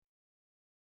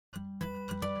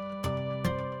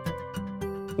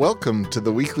Welcome to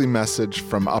the weekly message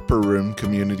from Upper Room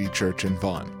Community Church in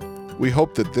Vaughan. We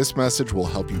hope that this message will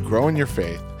help you grow in your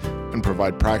faith and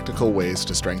provide practical ways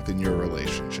to strengthen your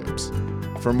relationships.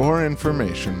 For more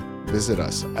information, visit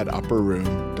us at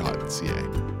upperroom.ca.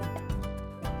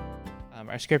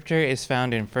 Our scripture is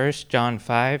found in 1 John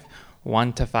 5,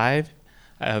 1-5,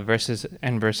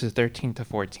 verses 13 to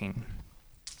 14.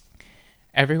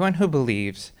 Everyone who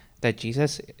believes that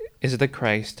Jesus is the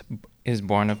Christ is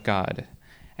born of God,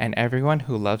 and everyone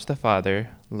who loves the Father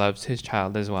loves his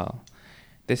child as well.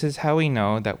 This is how we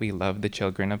know that we love the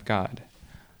children of God,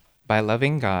 by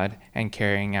loving God and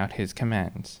carrying out his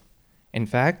commands. In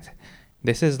fact,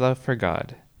 this is love for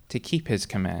God, to keep his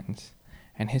commands,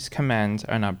 and his commands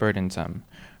are not burdensome,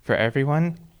 for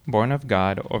everyone born of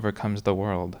God overcomes the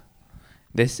world.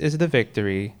 This is the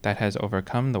victory that has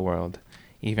overcome the world,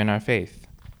 even our faith.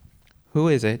 Who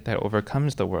is it that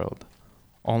overcomes the world?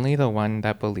 Only the one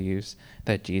that believes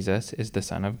that Jesus is the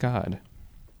Son of God.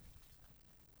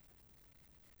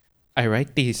 I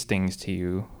write these things to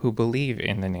you who believe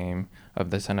in the name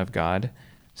of the Son of God,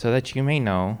 so that you may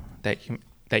know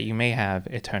that you may have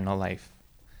eternal life.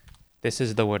 This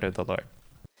is the word of the Lord.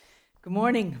 Good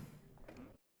morning.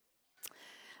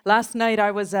 Last night I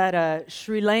was at a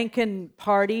Sri Lankan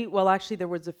party. Well, actually there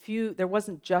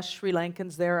wasn't just Sri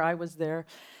Lankans there, I was there,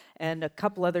 and a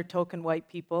couple other token white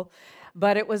people.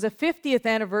 But it was a 50th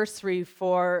anniversary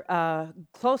for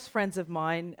close friends of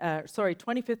mine,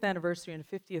 25th anniversary and a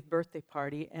 50th birthday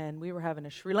party, and we were having a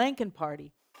Sri Lankan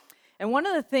party. And one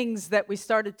of the things that we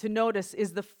started to notice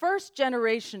is the first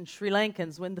generation Sri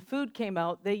Lankans, when the food came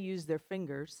out, they used their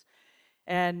fingers.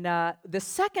 And the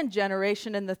second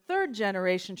generation and the third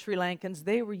generation Sri Lankans,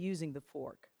 they were using the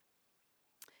fork.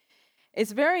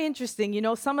 It's very interesting. You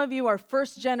know, some of you are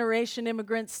first generation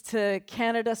immigrants to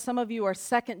Canada. Some of you are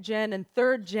second gen and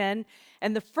third gen.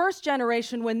 And the first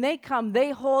generation, when they come, they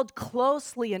hold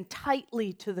closely and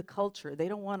tightly to the culture. They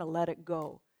don't want to let it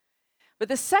go. But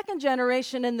the second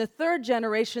generation and the third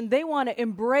generation, they want to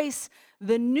embrace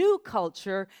the new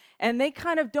culture, and they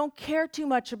kind of don't care too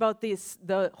much about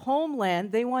the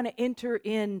homeland. They want to enter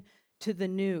into the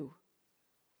new.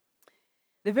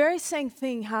 The very same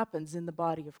thing happens in the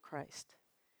body of Christ.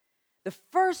 The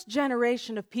first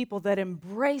generation of people that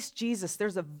embrace Jesus,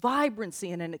 there's a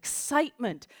vibrancy and an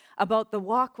excitement about the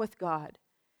walk with God.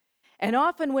 And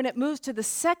often when it moves to the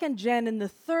second gen and the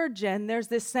third gen, there's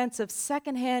this sense of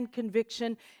secondhand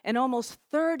conviction and almost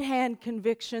third-hand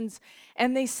convictions,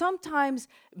 and they sometimes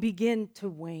begin to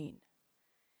wane.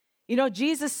 You know,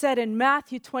 Jesus said in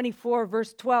Matthew 24,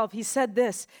 verse 12, he said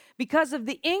this, "Because of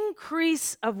the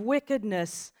increase of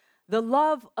wickedness, the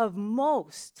love of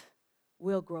most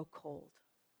will grow cold."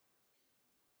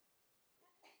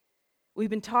 We've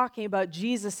been talking about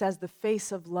Jesus as the face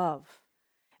of love.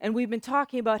 And we've been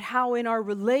talking about how in our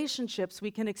relationships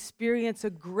we can experience a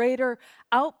greater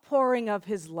outpouring of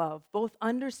his love, both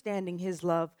understanding his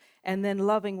love and then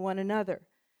loving one another.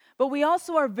 But we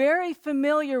also are very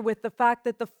familiar with the fact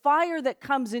that the fire that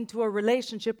comes into a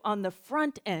relationship on the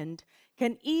front end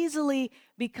can easily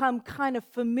become kind of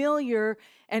familiar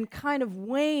and kind of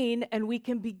wane, and we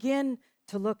can begin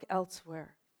to look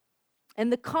elsewhere.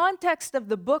 And the context of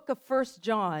the book of 1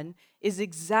 John is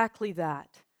exactly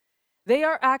that. They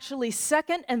are actually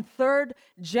second and third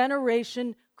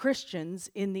generation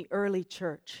Christians in the early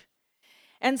church.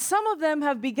 And some of them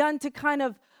have begun to kind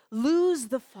of lose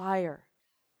the fire.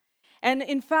 And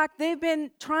in fact, they've been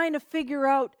trying to figure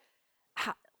out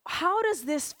how does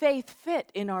this faith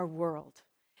fit in our world?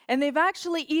 And they've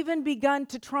actually even begun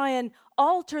to try and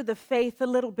alter the faith a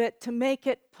little bit to make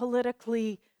it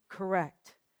politically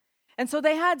correct. And so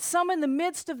they had some in the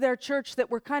midst of their church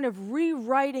that were kind of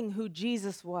rewriting who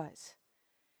Jesus was.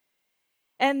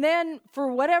 And then, for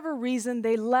whatever reason,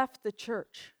 they left the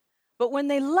church. But when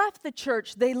they left the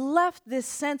church, they left this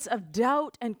sense of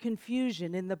doubt and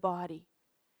confusion in the body.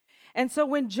 And so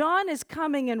when John is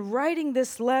coming and writing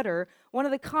this letter, one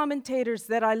of the commentators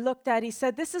that I looked at, he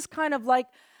said, this is kind of like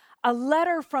a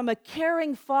letter from a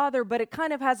caring father, but it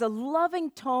kind of has a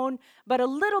loving tone, but a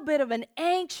little bit of an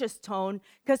anxious tone,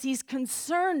 because he's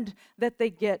concerned that they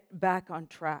get back on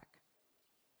track.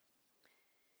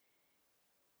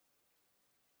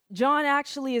 John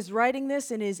actually is writing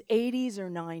this in his 80s or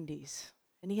 90s,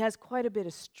 and he has quite a bit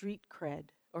of street cred,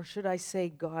 or should I say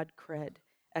God cred,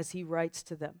 as he writes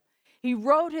to them. He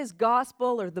wrote his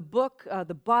gospel, or the book,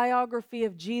 the biography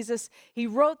of Jesus. He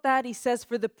wrote that, he says,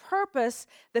 for the purpose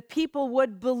that people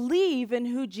would believe in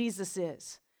who Jesus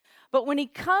is. But when he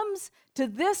comes to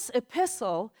this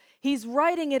epistle, he's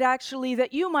writing it actually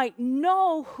that you might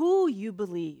know who you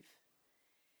believe.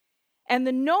 And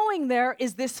the knowing there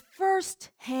is this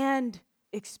first-hand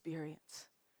experience,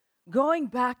 going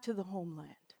back to the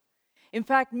homeland. In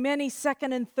fact, many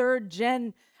second and third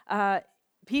gen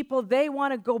people, they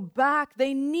want to go back.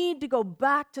 They need to go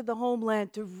back to the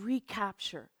homeland to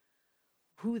recapture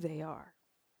who they are.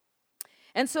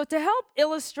 And so to help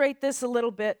illustrate this a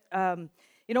little bit,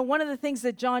 one of the things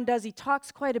that John does, he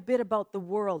talks quite a bit about the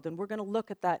world, and we're going to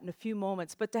look at that in a few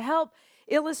moments. But to help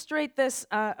illustrate this,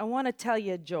 I want to tell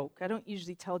you a joke. I don't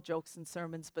usually tell jokes in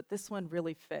sermons, but this one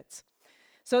really fits.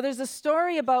 So there's a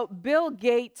story about Bill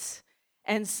Gates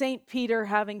and St. Peter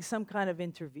having some kind of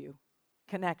interview,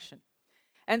 connection.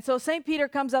 And so St. Peter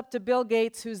comes up to Bill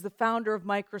Gates, who's the founder of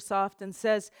Microsoft, and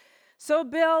says, "So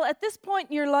Bill, at this point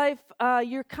in your life,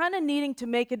 you're kind of needing to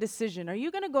make a decision. Are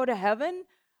you going to go to heaven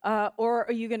or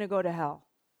are you going to go to hell?"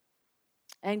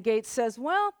 And Gates says,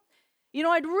 "Well,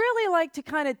 I'd really like to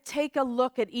kind of take a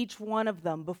look at each one of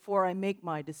them before I make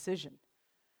my decision."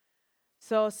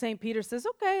 So St. Peter says,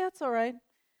 "Okay, that's all right."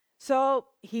 So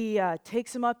he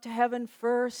takes him up to heaven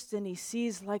first, and he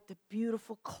sees like the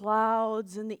beautiful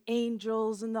clouds and the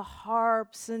angels and the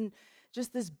harps and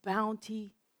just this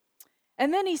bounty.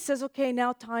 And then he says, "Okay,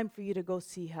 now time for you to go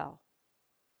see hell."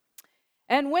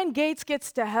 And when Gates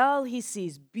gets to hell, he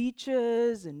sees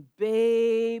beaches and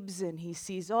babes, and he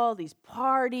sees all these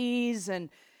parties,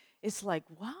 and it's like,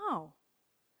 wow.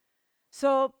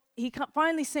 So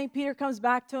finally, St. Peter comes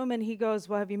back to him, and he goes,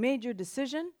 "Well, have you made your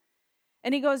decision?"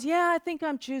 And he goes, "Yeah, I think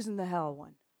I'm choosing the hell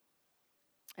one."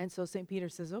 And so St. Peter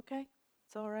says, "Okay,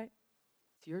 it's all right.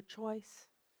 It's your choice."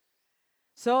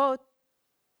 So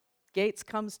Gates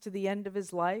comes to the end of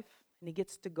his life, and he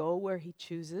gets to go where he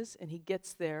chooses, and he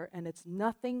gets there, and it's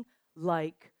nothing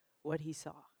like what he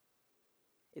saw.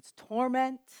 It's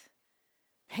torment,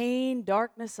 pain,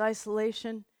 darkness,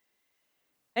 isolation.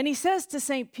 And he says to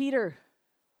St. Peter,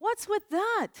 "What's with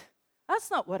that?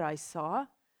 That's not what I saw."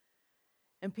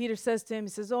 And Peter says to him, he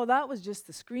says, "Oh, that was just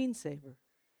the screensaver."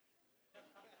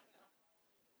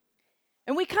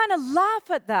 And we kind of laugh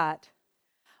at that.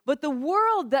 But the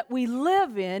world that we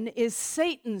live in is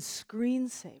Satan's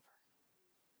screensaver.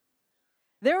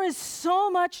 There is so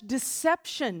much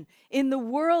deception in the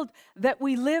world that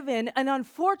we live in. And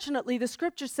unfortunately, the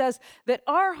scripture says that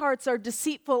our hearts are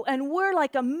deceitful, and we're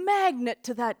like a magnet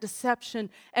to that deception.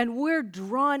 And we're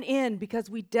drawn in because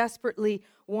we desperately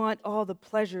want all the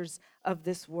pleasures of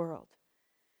this world.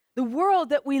 The world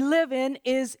that we live in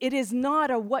it is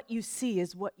not a what you see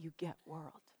is what you get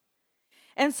world.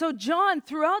 And so John,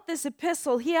 throughout this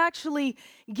epistle, he actually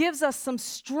gives us some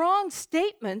strong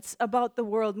statements about the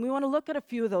world. And we want to look at a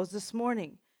few of those this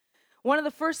morning. One of the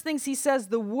first things he says,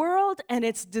 the world and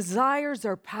its desires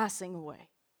are passing away.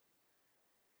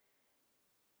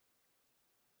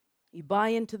 You buy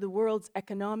into the world's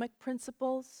economic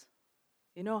principles.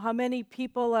 You know how many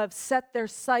people have set their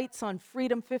sights on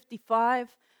Freedom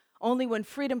 55? Only when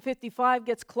Freedom 55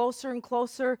 gets closer and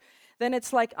closer, then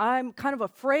it's like I'm kind of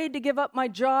afraid to give up my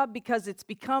job because it's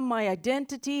become my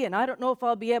identity and I don't know if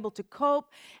I'll be able to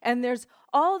cope. And there's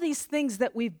all these things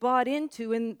that we've bought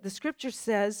into, and the scripture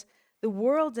says the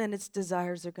world and its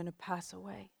desires are going to pass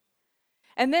away.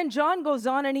 And then John goes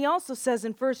on and he also says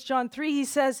in 1 John 3, he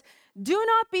says, "Do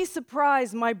not be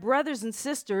surprised, my brothers and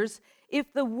sisters,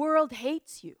 if the world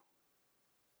hates you."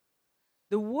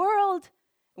 The world,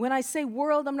 when I say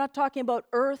world, I'm not talking about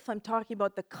earth. I'm talking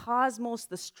about the cosmos,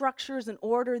 the structures and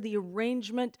order, the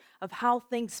arrangement of how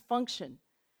things function.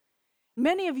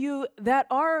 Many of you that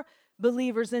are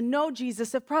believers and know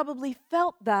Jesus have probably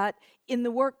felt that in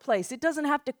the workplace. It doesn't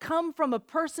have to come from a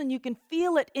person. You can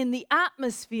feel it in the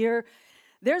atmosphere.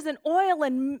 There's an oil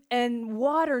and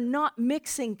water not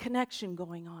mixing connection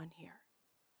going on here.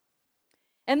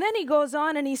 And then he goes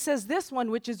on and he says this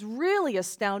one, which is really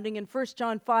astounding in 1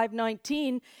 John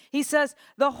 5:19. He says,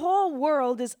 the whole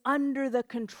world is under the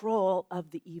control of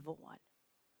the evil one.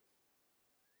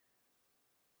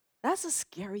 That's a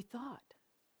scary thought.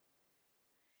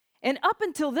 And up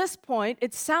until this point,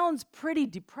 it sounds pretty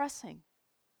depressing.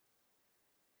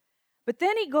 But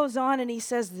then he goes on and he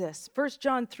says this, 1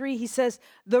 John 3, he says,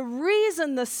 the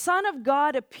reason the Son of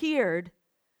God appeared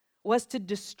was to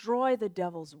destroy the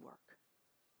devil's work.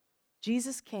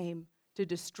 Jesus came to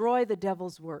destroy the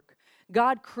devil's work.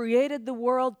 God created the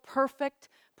world perfect,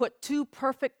 put two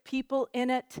perfect people in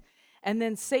it, and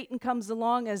then Satan comes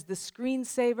along as the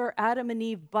screensaver. Adam and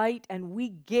Eve bite, and we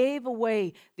gave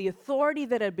away the authority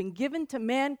that had been given to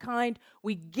mankind.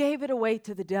 We gave it away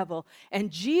to the devil,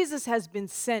 and Jesus has been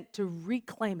sent to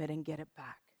reclaim it and get it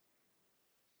back.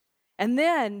 And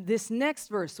then this next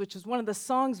verse, which is one of the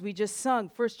songs we just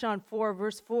sung, 1 John 4,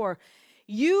 verse 4,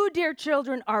 You, dear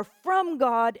children, are from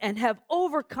God and have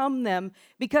overcome them,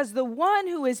 because the one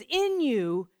who is in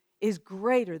you is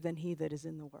greater than he that is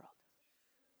in the world.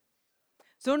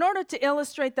 So in order to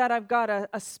illustrate that, I've got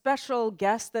a special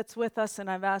guest that's with us,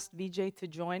 and I've asked VJ to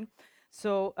join.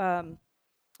 So I'm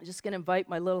just going to invite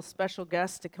my little special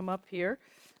guest to come up here.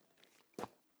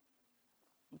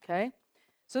 Okay?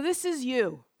 So this is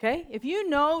you, okay? If you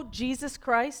know Jesus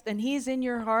Christ and he's in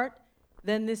your heart,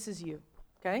 then this is you,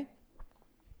 okay?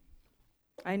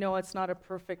 I know it's not a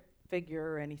perfect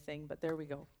figure or anything, but there we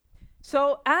go.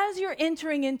 So as you're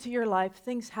entering into your life,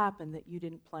 things happen that you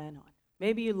didn't plan on.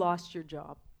 Maybe you lost your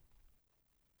job.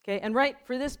 Okay, and right,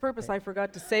 for this purpose, I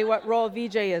forgot to say what role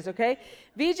VJ is, okay?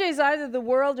 VJ is either the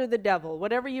world or the devil,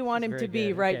 whatever you want him to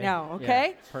be right now,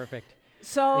 okay? Yeah, perfect.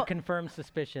 So it confirms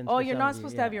suspicions. Oh, you're not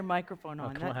supposed to have your microphone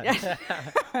on. Come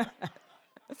on.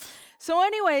 So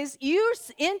anyways, you're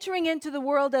entering into the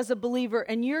world as a believer,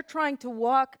 and you're trying to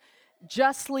walk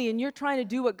justly, and you're trying to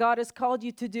do what God has called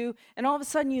you to do, and all of a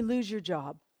sudden you lose your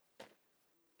job.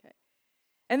 Okay.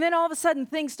 And then all of a sudden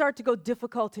things start to go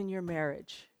difficult in your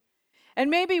marriage.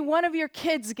 And maybe one of your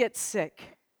kids gets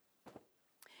sick.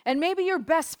 And maybe your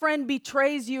best friend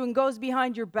betrays you and goes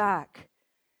behind your back.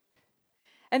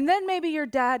 And then maybe your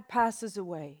dad passes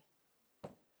away.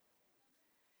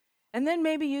 And then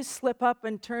maybe you slip up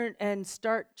and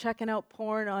start checking out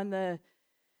porn on the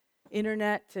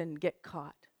internet and get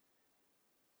caught.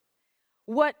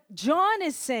 What John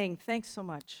is saying, thanks so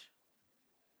much.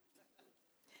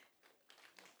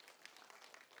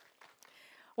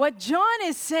 What John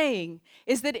is saying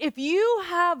is that if you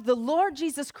have the Lord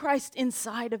Jesus Christ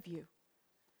inside of you,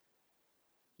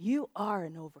 you are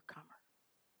an overcomer.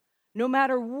 No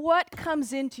matter what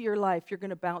comes into your life, you're going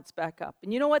to bounce back up.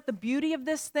 And you know what the beauty of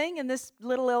this thing, in this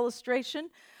little illustration?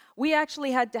 We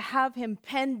actually had to have him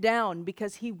penned down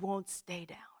because he won't stay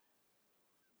down.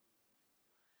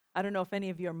 I don't know if any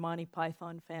of you are Monty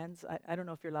Python fans. I don't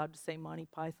know if you're allowed to say Monty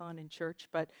Python in church,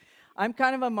 but I'm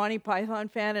kind of a Monty Python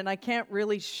fan, and I can't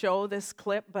really show this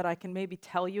clip, but I can maybe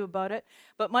tell you about it.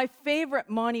 But my favorite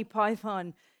Monty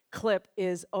Python clip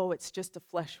is, oh, it's just a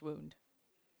flesh wound.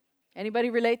 Anybody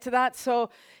relate to that? So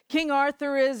King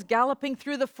Arthur is galloping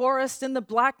through the forest, and the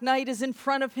Black Knight is in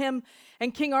front of him,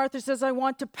 and King Arthur says, I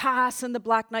want to pass, and the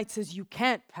Black Knight says, you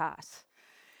can't pass.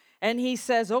 And he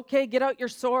says, okay, get out your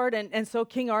sword. And so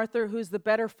King Arthur, who's the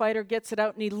better fighter, gets it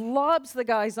out, and he lobs the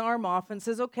guy's arm off and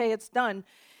says, okay, it's done.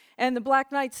 And the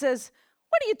Black Knight says,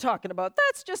 what are you talking about?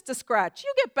 That's just a scratch.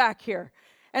 You get back here.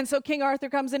 And so King Arthur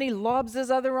comes in, he lobs his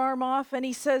other arm off, and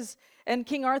he says, and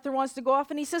King Arthur wants to go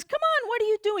off, and he says, come on, what are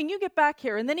you doing? You get back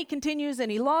here. And then he continues,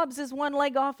 and he lobs his one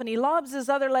leg off, and he lobs his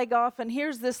other leg off, and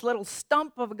here's this little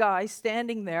stump of a guy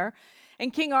standing there.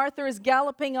 And King Arthur is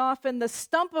galloping off, and the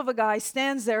stump of a guy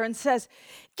stands there and says,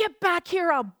 get back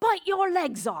here, I'll bite your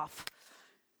legs off.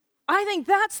 I think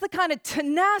that's the kind of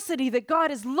tenacity that God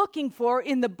is looking for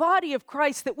in the body of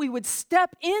Christ, that we would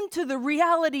step into the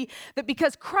reality that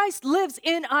because Christ lives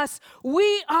in us,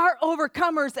 we are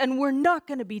overcomers, and we're not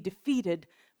going to be defeated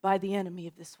by the enemy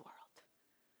of this world.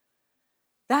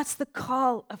 That's the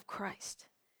call of Christ.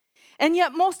 And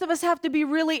yet most of us have to be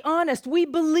really honest. We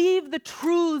believe the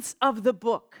truths of the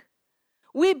book.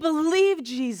 We believe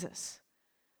Jesus.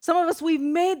 Some of us, we've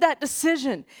made that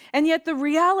decision. And yet the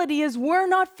reality is we're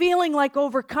not feeling like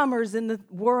overcomers in the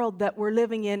world that we're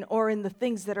living in or in the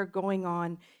things that are going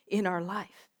on in our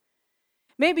life.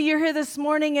 Maybe you're here this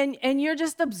morning and you're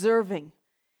just observing.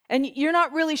 And you're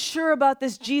not really sure about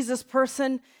this Jesus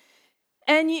person.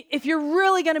 And if you're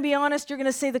really going to be honest, you're going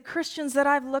to say the Christians that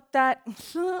I've looked at,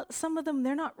 some of them,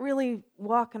 they're not really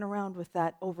walking around with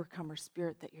that overcomer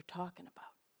spirit that you're talking about.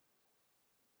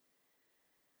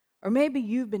 Or maybe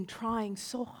you've been trying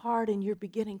so hard and you're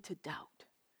beginning to doubt.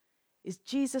 Is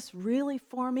Jesus really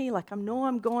for me? Like, I know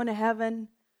I'm going to heaven,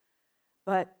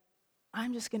 but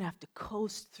I'm just going to have to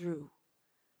coast through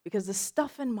because the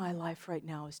stuff in my life right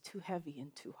now is too heavy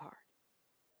and too hard.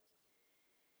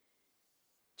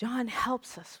 John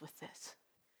helps us with this.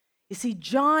 You see,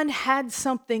 John had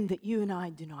something that you and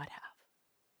I do not have.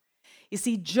 You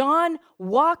see, John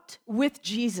walked with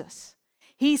Jesus.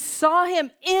 He saw him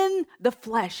in the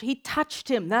flesh. He touched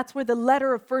him. That's where the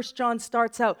letter of 1 John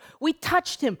starts out. We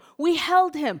touched him. We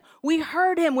held him. We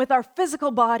heard him with our physical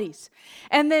bodies.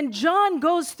 And then John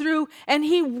goes through and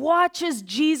he watches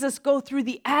Jesus go through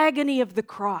the agony of the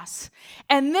cross.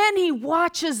 And then he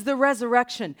watches the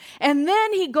resurrection. And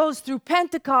then he goes through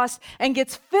Pentecost and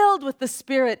gets filled with the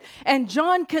Spirit. And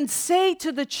John can say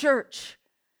to the church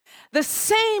The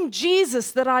same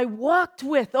Jesus that I walked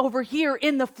with over here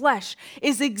in the flesh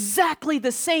is exactly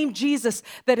the same Jesus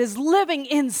that is living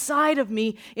inside of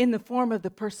me in the form of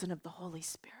the person of the Holy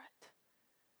Spirit.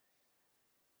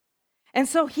 And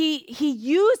so he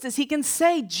can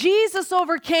say, Jesus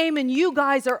overcame and you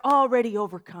guys are already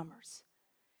overcomers.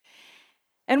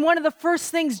 And one of the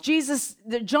first things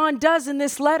that John does in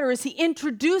this letter is he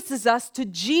introduces us to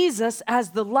Jesus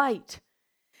as the light.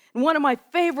 And one of my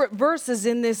favorite verses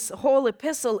in this whole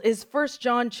epistle is 1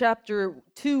 John chapter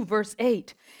 2, verse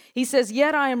 8. He says,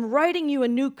 "Yet I am writing you a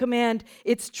new command.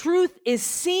 Its truth is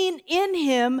seen in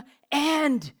him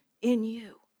and in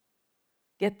you."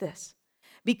 Get this.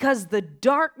 Because the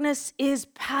darkness is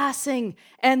passing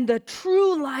and the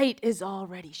true light is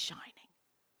already shining.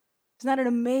 Isn't that an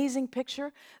amazing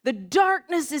picture? The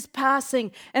darkness is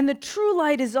passing and the true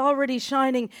light is already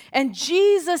shining, and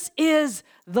Jesus is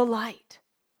the light.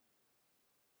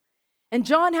 And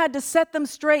John had to set them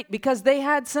straight because they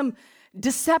had some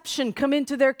deception come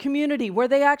into their community where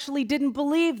they actually didn't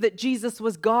believe that Jesus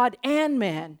was God and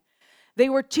man. They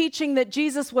were teaching that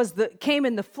Jesus came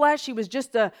in the flesh. He was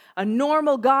just a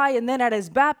normal guy. And then at his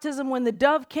baptism, when the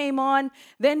dove came on,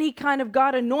 then he kind of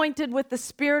got anointed with the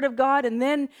Spirit of God. And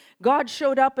then God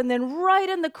showed up. And then right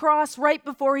in the cross, right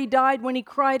before he died, when he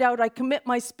cried out, "I commit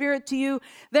my spirit to you,"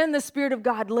 then the Spirit of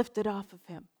God lifted off of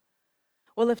him.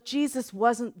 Well, if Jesus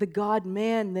wasn't the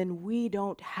God-man, then we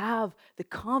don't have the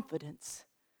confidence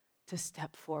to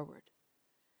step forward.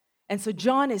 And so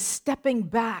John is stepping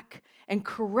back and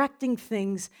correcting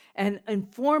things and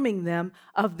informing them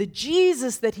of the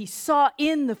Jesus that he saw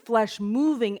in the flesh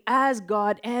moving as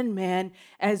God and man,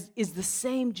 as is the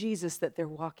same Jesus that they're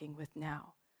walking with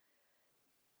now.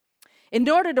 In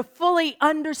order to fully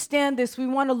understand this, we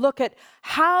want to look at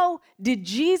how did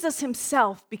Jesus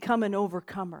himself become an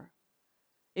overcomer?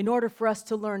 In order for us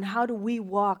to learn, how do we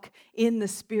walk in the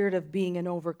spirit of being an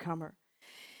overcomer?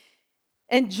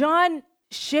 And John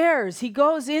shares, he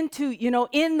goes into,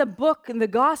 in the book, in the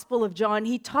Gospel of John,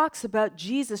 he talks about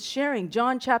Jesus sharing.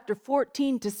 John chapter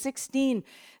 14 to 16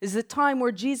 is the time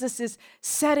where Jesus is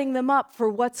setting them up for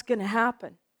what's going to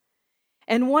happen.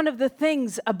 And one of the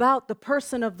things about the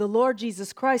person of the Lord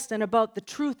Jesus Christ and about the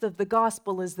truth of the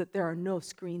gospel is that there are no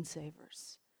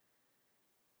screensavers.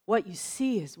 What you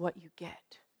see is what you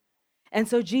get. And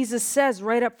so Jesus says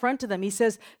right up front to them, he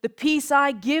says, "The peace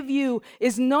I give you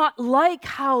is not like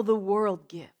how the world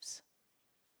gives."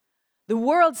 The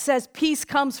world says peace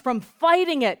comes from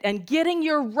fighting it and getting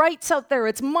your rights out there.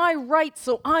 It's my right,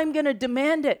 so I'm going to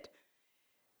demand it.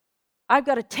 I've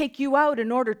got to take you out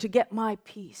in order to get my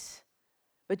peace.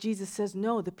 But Jesus says,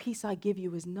 no, the peace I give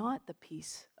you is not the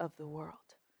peace of the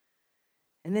world.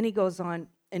 And then he goes on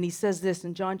and he says this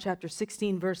in John chapter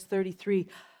 16, verse 33,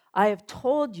 "I have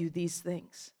told you these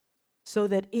things so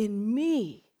that in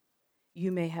me you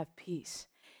may have peace.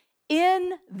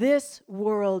 In this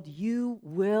world you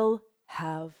will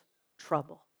have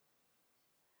trouble.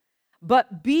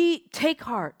 But take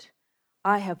heart,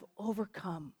 I have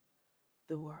overcome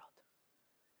the world."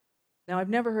 Now, I've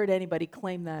never heard anybody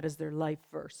claim that as their life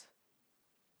verse.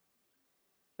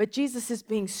 But Jesus is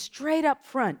being straight up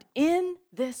front. In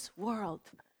this world,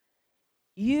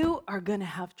 you are going to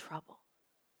have trouble.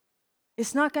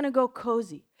 It's not going to go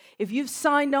cozy. If you've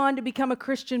signed on to become a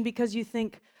Christian because you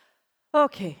think,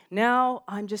 okay, now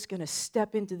I'm just going to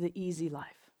step into the easy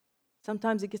life,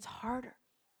 sometimes it gets harder.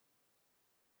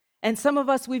 And some of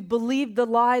us, we've believed the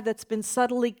lie that's been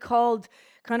subtly called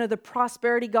kind of the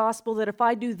prosperity gospel, that if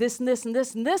I do this and this and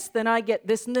this and this, then I get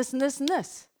this and this and this and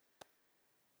this.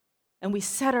 And we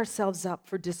set ourselves up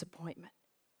for disappointment.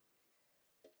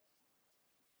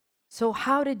 So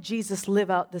how did Jesus live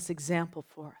out this example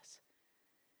for us?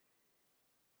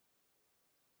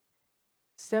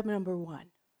 Step number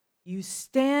 1, you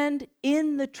stand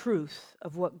in the truth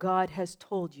of what God has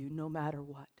told you no matter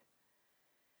what.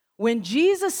 When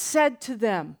Jesus said to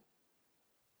them,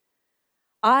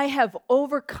 "I have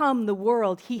overcome the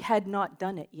world," he had not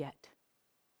done it yet.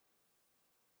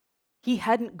 He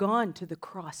hadn't gone to the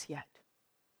cross yet.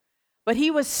 But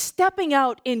he was stepping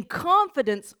out in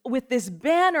confidence with this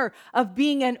banner of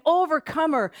being an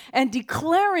overcomer and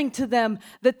declaring to them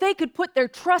that they could put their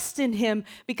trust in him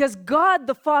because God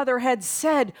the Father had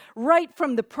said right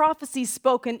from the prophecies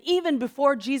spoken even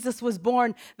before Jesus was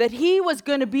born that he was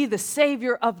going to be the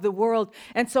Savior of the world.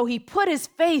 And so he put his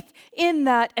faith in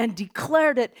that and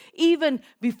declared it even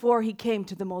before he came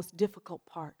to the most difficult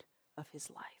part of his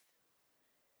life.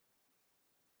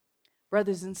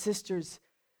 Brothers and sisters,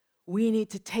 We need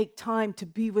to take time to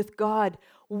be with God.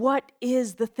 What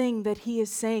is the thing that He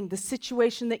is saying? The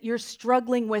situation that you're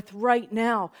struggling with right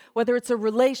now, whether it's a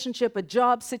relationship, a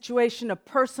job situation, a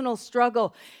personal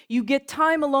struggle, you get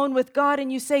time alone with God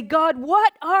and you say, God,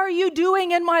 what are you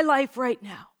doing in my life right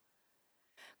now?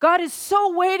 God is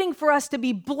so waiting for us to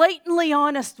be blatantly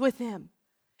honest with Him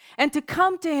and to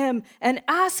come to Him and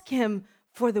ask Him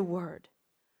for the word.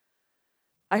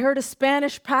 I heard a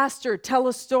Spanish pastor tell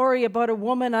a story about a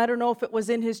woman. I don't know if it was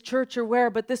in his church or where,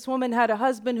 but this woman had a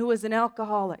husband who was an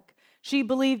alcoholic. She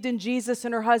believed in Jesus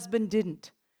and her husband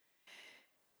didn't.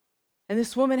 And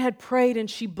this woman had prayed and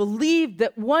she believed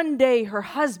that one day her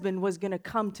husband was going to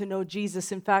come to know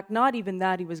Jesus. In fact, not even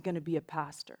that, he was going to be a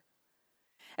pastor.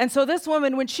 And so this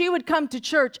woman, when she would come to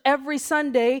church every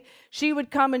Sunday, she would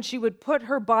come and she would put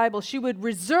her Bible, she would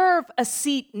reserve a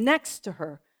seat next to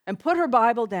her and put her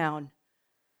Bible down.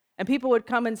 And people would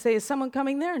come and say, is someone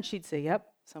coming there? And she'd say, yep,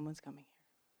 someone's coming here.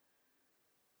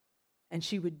 And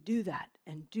she would do that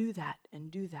and do that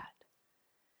and do that.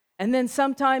 And then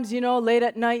sometimes, late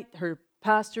at night, her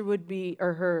pastor would be,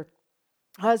 or her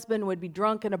husband would be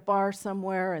drunk in a bar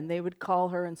somewhere, and they would call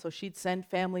her, and so she'd send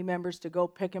family members to go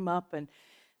pick him up, and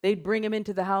they'd bring him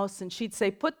into the house, and she'd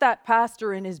say, put that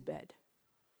pastor in his bed.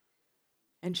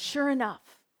 And sure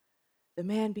enough, the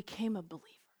man became a believer.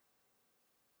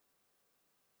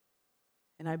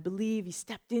 And I believe he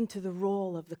stepped into the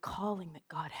role of the calling that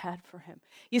God had for him.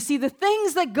 You see, the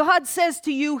things that God says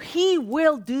to you, He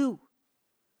will do.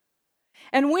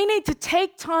 And we need to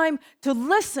take time to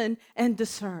listen and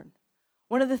discern.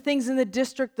 One of the things in the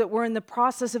district that we're in the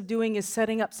process of doing is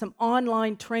setting up some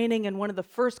online training, and one of the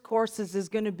first courses is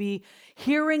going to be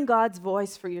hearing God's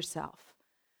voice for yourself.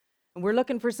 And we're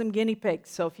looking for some guinea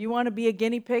pigs. So if you want to be a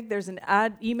guinea pig, there's an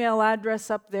email address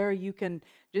up there. You can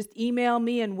just email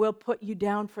me and we'll put you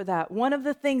down for that. One of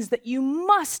the things that you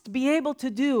must be able to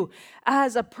do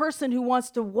as a person who wants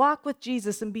to walk with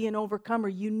Jesus and be an overcomer,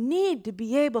 you need to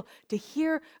be able to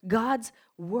hear God's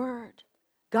word,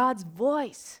 God's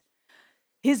voice.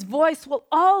 His voice will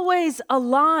always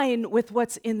align with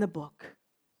what's in the book.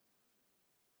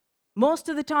 Most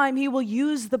of the time, He will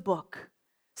use the book.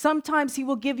 Sometimes He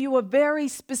will give you a very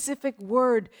specific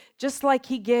word, just like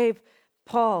He gave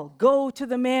Paul, go to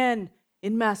the man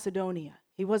in Macedonia.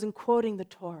 He wasn't quoting the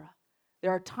Torah.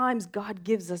 There are times God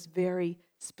gives us very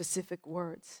specific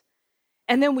words.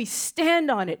 And then we stand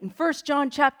on it. In 1 John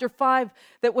chapter 5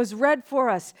 that was read for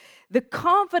us, the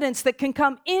confidence that can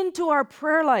come into our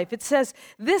prayer life. It says,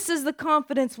 this is the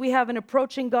confidence we have in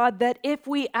approaching God, that if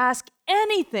we ask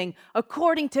anything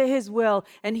according to His will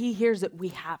and He hears it, we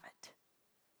have it.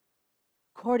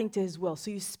 According to His will.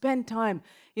 So you spend time,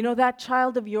 that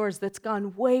child of yours that's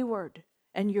gone wayward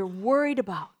and you're worried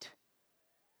about.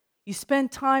 You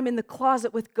spend time in the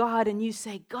closet with God and you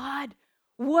say, God,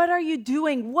 what are you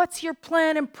doing? What's your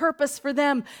plan and purpose for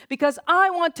them? Because I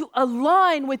want to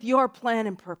align with your plan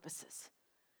and purposes.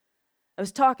 I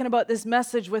was talking about this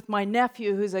message with my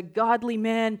nephew, who's a godly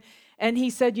man, and he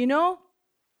said,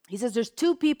 he says, there's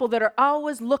two people that are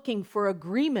always looking for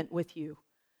agreement with you.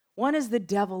 One is the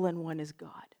devil and one is God.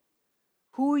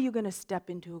 Who are you going to step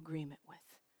into agreement with?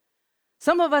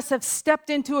 Some of us have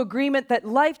stepped into agreement that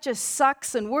life just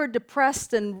sucks and we're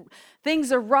depressed and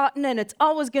things are rotten and it's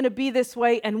always going to be this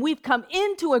way, and we've come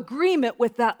into agreement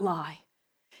with that lie.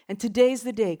 And today's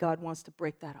the day God wants to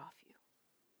break that off you.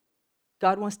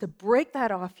 God wants to break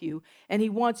that off you, and He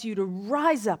wants you to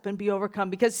rise up and be overcome.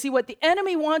 Because see, what the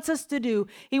enemy wants us to do,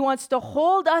 he wants to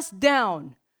hold us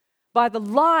down by the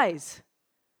lies,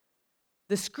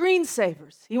 the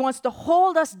screensavers. He wants to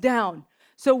hold us down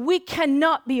so we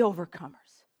cannot be overcomers.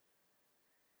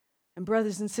 And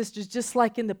brothers and sisters, just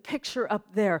like in the picture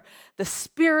up there, the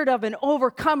spirit of an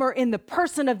overcomer in the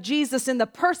person of Jesus, in the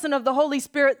person of the Holy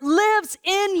Spirit, lives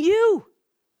in you.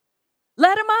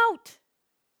 Let Him out.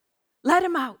 Let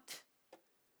Him out.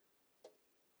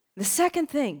 The second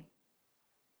thing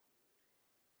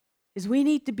is we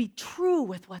need to be true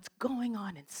with what's going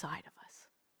on inside of us.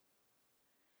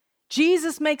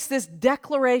 Jesus makes this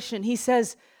declaration. He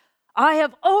says, I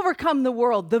have overcome the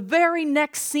world. The very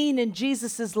next scene in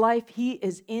Jesus' life, He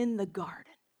is in the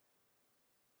garden.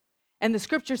 And the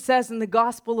scripture says in the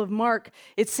Gospel of Mark,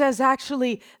 it says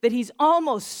actually that He's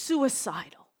almost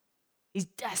suicidal. He's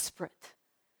desperate.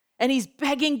 And He's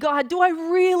begging God, do I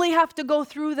really have to go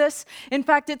through this? In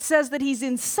fact, it says that He's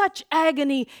in such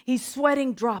agony, He's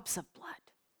sweating drops of blood.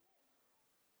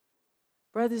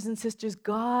 Brothers and sisters,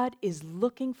 God is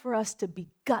looking for us to be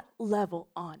gut level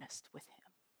honest with Him.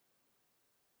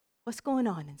 What's going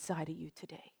on inside of you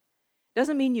today?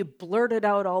 Doesn't mean you blurt it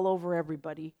out all over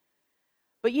everybody,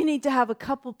 But you need to have a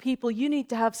couple people, you need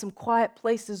to have some quiet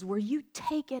places where you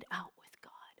take it out with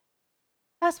God.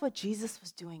 That's what Jesus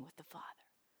was doing with the Father.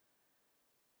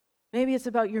 Maybe it's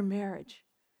about your marriage.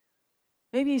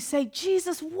 Maybe you say,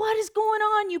 Jesus, what is going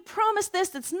on? You promised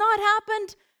this, it's not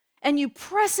happened. And you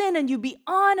press in and you be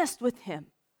honest with Him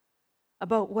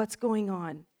about what's going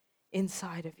on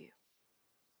inside of you.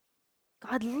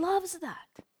 God loves that.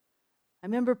 I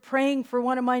remember praying for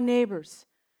one of my neighbors.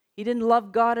 He didn't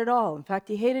love God at all. In fact,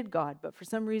 he hated God, but for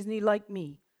some reason he liked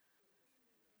me.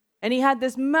 And he had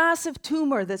this massive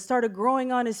tumor that started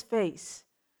growing on his face.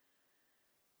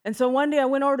 And so one day I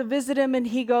went over to visit him and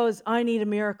he goes, I need a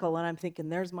miracle. And I'm thinking,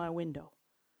 there's my window.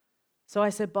 So I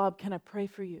said, Bob, can I pray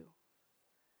for you?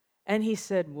 And he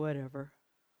said, whatever.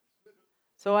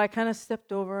 So I kind of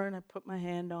stepped over and I put my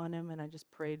hand on him and I just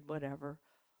prayed whatever.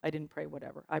 I didn't pray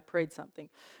whatever. I prayed something.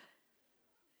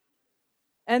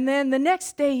 And then the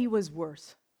next day he was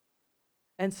worse.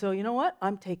 And so you know what?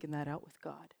 I'm taking that out with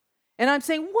God. And I'm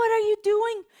saying, what are you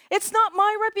doing? It's not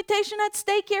my reputation at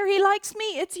stake here. He likes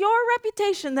me. It's your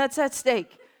reputation that's at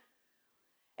stake.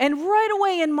 And right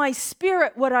away in my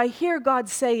spirit, what I hear God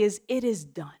say is, it is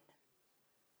done.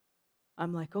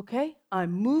 I'm like, okay,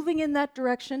 I'm moving in that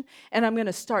direction, and I'm going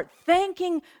to start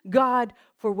thanking God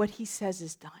for what He says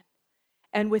is done.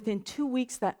 And within 2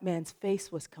 weeks, that man's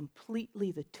face was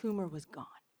completely, the tumor was gone.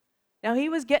 Now, he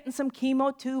was getting some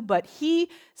chemo too, but he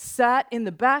sat in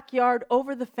the backyard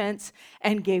over the fence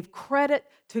and gave credit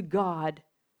to God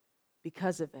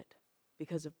because of it,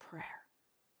 because of prayer.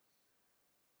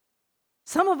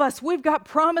 Some of us, we've got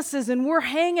promises and we're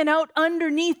hanging out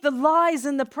underneath the lies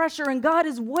and the pressure, and God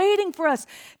is waiting for us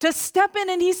to step in,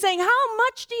 and He's saying, how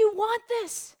much do you want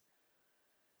this?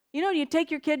 You know, you take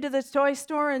your kid to the toy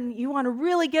store and you want to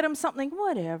really get him something,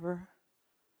 whatever.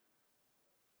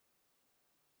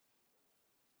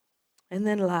 And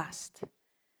then last,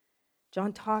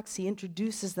 John talks, he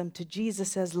introduces them to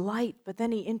Jesus as light, but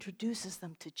then he introduces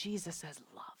them to Jesus as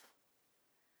love.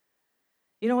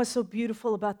 You know what's so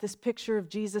beautiful about this picture of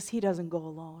Jesus? He doesn't go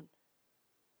alone.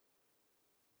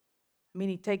 I mean,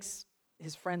 he takes,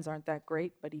 his friends aren't that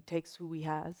great, but he takes who he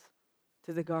has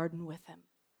to the garden with him,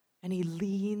 and he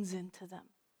leans into them.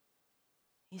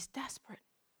 He's desperate.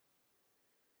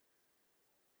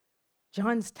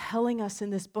 John's telling us in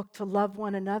this book to love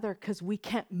one another because we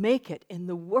can't make it in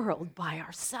the world by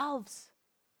ourselves.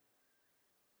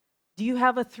 Do you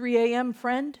have a 3 a.m.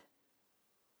 friend?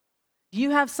 Do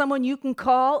you have someone you can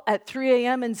call at 3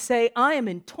 a.m. and say, I am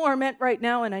in torment right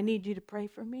now and I need you to pray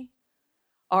for me?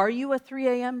 Are you a 3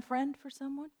 a.m. friend for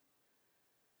someone?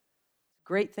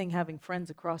 Great thing having friends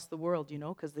across the world, you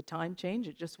know, because the time change,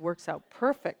 it just works out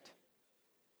perfect.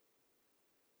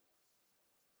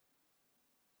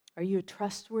 Are you a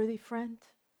trustworthy friend?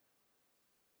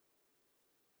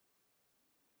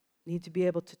 You need to be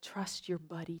able to trust your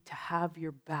buddy to have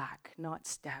your back, not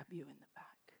stab you in the back.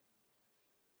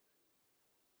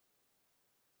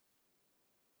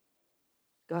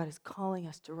 God is calling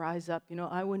us to rise up. You know,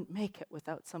 I wouldn't make it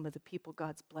without some of the people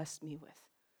God's blessed me with.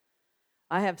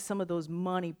 I have some of those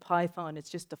Monty Python, it's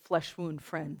just a flesh wound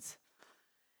friends.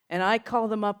 And I call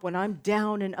them up when I'm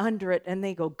down and under it, and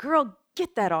they go, girl,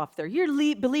 get that off there. You're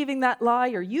believing that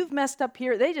lie, or you've messed up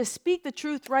here. They just speak the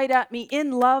truth right at me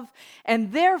in love,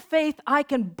 and their faith, I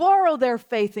can borrow their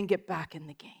faith and get back in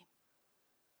the game.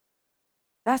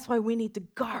 That's why we need to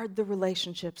guard the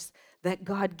relationships that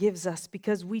God gives us,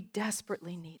 because we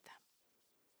desperately need them.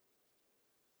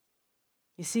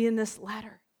 You see, in this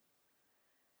letter,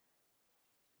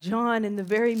 John, in the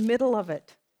very middle of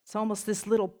it, it's almost this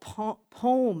little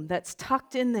poem that's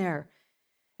tucked in there.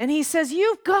 And he says,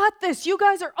 you've got this. You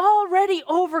guys are already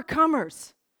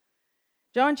overcomers.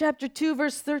 John chapter 2,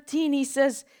 verse 13, he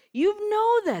says, you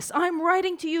know this. I'm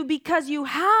writing to you because you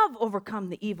have overcome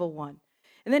the evil one.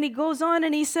 And then he goes on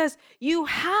and he says, you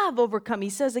have overcome. He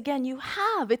says again, you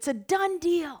have. It's a done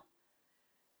deal.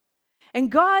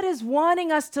 And God is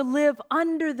wanting us to live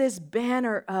under this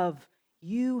banner of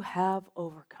you have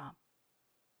overcome.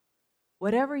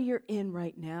 Whatever you're in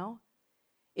right now,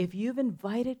 if you've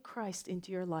invited Christ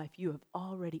into your life, you have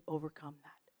already overcome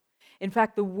that. In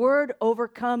fact, the word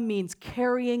overcome means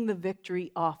carrying the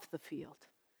victory off the field.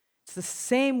 It's the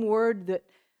same word that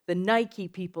the Nike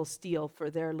people steal for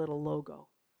their little logo.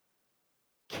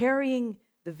 Carrying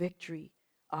the victory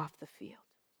off the field.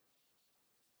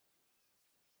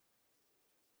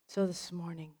 So this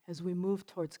morning, as we move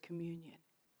towards communion,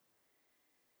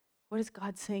 what is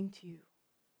God saying to you?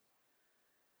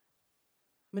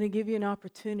 I'm going to give you an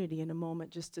opportunity in a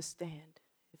moment just to stand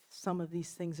if some of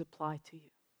these things apply to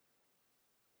you.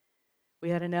 We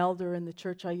had an elder in the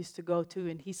church I used to go to,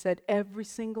 and he said, every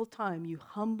single time you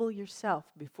humble yourself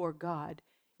before God,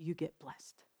 you get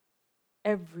blessed.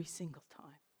 Every single time.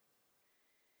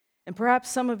 And perhaps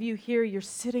some of you here, you're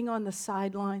sitting on the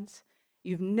sidelines.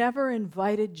 You've never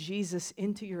invited Jesus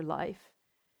into your life,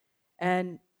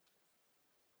 and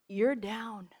you're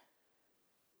down.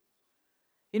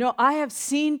 You know, I have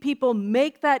seen people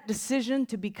make that decision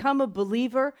to become a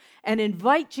believer and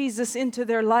invite Jesus into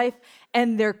their life,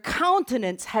 and their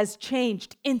countenance has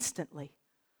changed instantly.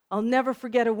 I'll never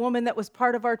forget a woman that was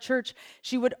part of our church.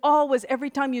 She would always, every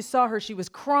time you saw her, she was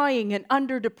crying and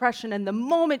under depression. And the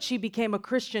moment she became a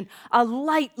Christian, a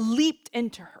light leaped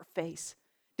into her face.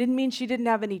 Didn't mean she didn't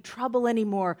have any trouble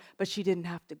anymore, but she didn't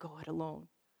have to go it alone.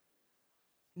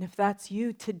 And if that's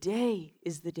you, today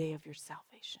is the day of your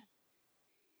salvation.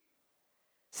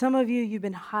 Some of you, you've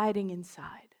been hiding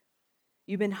inside.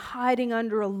 You've been hiding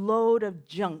under a load of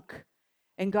junk.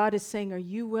 And God is saying, are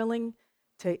you willing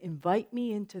to invite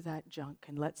me into that junk,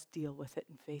 and let's deal with it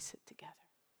and face it together?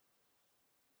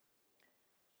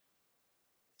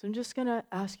 So I'm just going to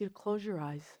ask you to close your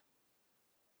eyes.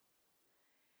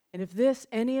 And if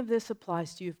any of this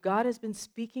applies to you, if God has been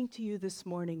speaking to you this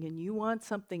morning and you want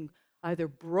something either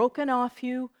broken off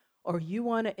you or you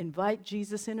want to invite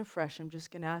Jesus in afresh, I'm just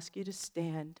going to ask you to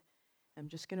stand. I'm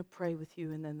just going to pray with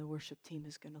you, and then the worship team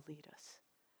is going to lead us.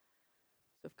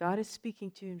 So if God is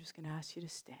speaking to you, I'm just going to ask you to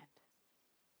stand.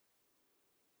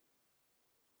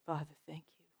 Father, thank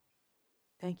you.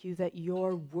 Thank you that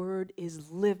your word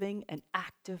is living and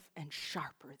active and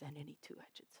sharper than any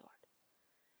two-edged sword.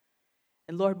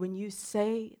 And Lord, when you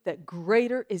say that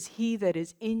greater is he that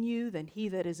is in you than he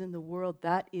that is in the world,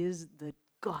 that is the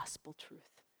gospel truth.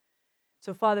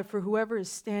 So Father, for whoever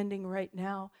is standing right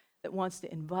now that wants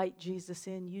to invite Jesus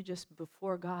in, you just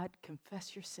before God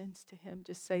confess your sins to him.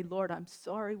 Just say, Lord, I'm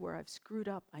sorry where I've screwed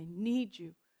up. I need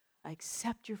you. I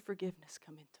accept your forgiveness.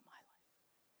 Come into my life.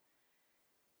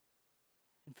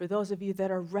 And for those of you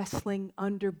that are wrestling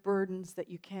under burdens that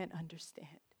you can't understand,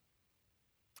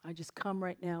 I just come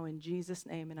right now in Jesus'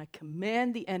 name, and I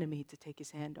command the enemy to take his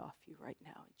hand off you right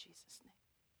now in Jesus' name.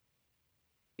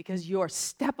 Because your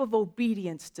step of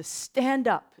obedience to stand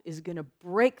up is going to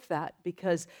break that,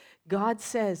 because God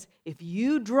says, if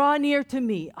you draw near to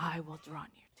me, I will draw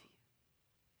near to you.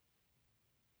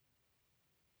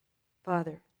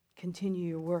 Father, continue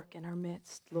your work in our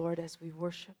midst, Lord, as we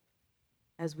worship,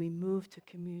 as we move to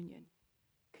communion.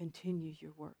 Continue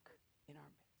your work in our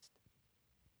midst.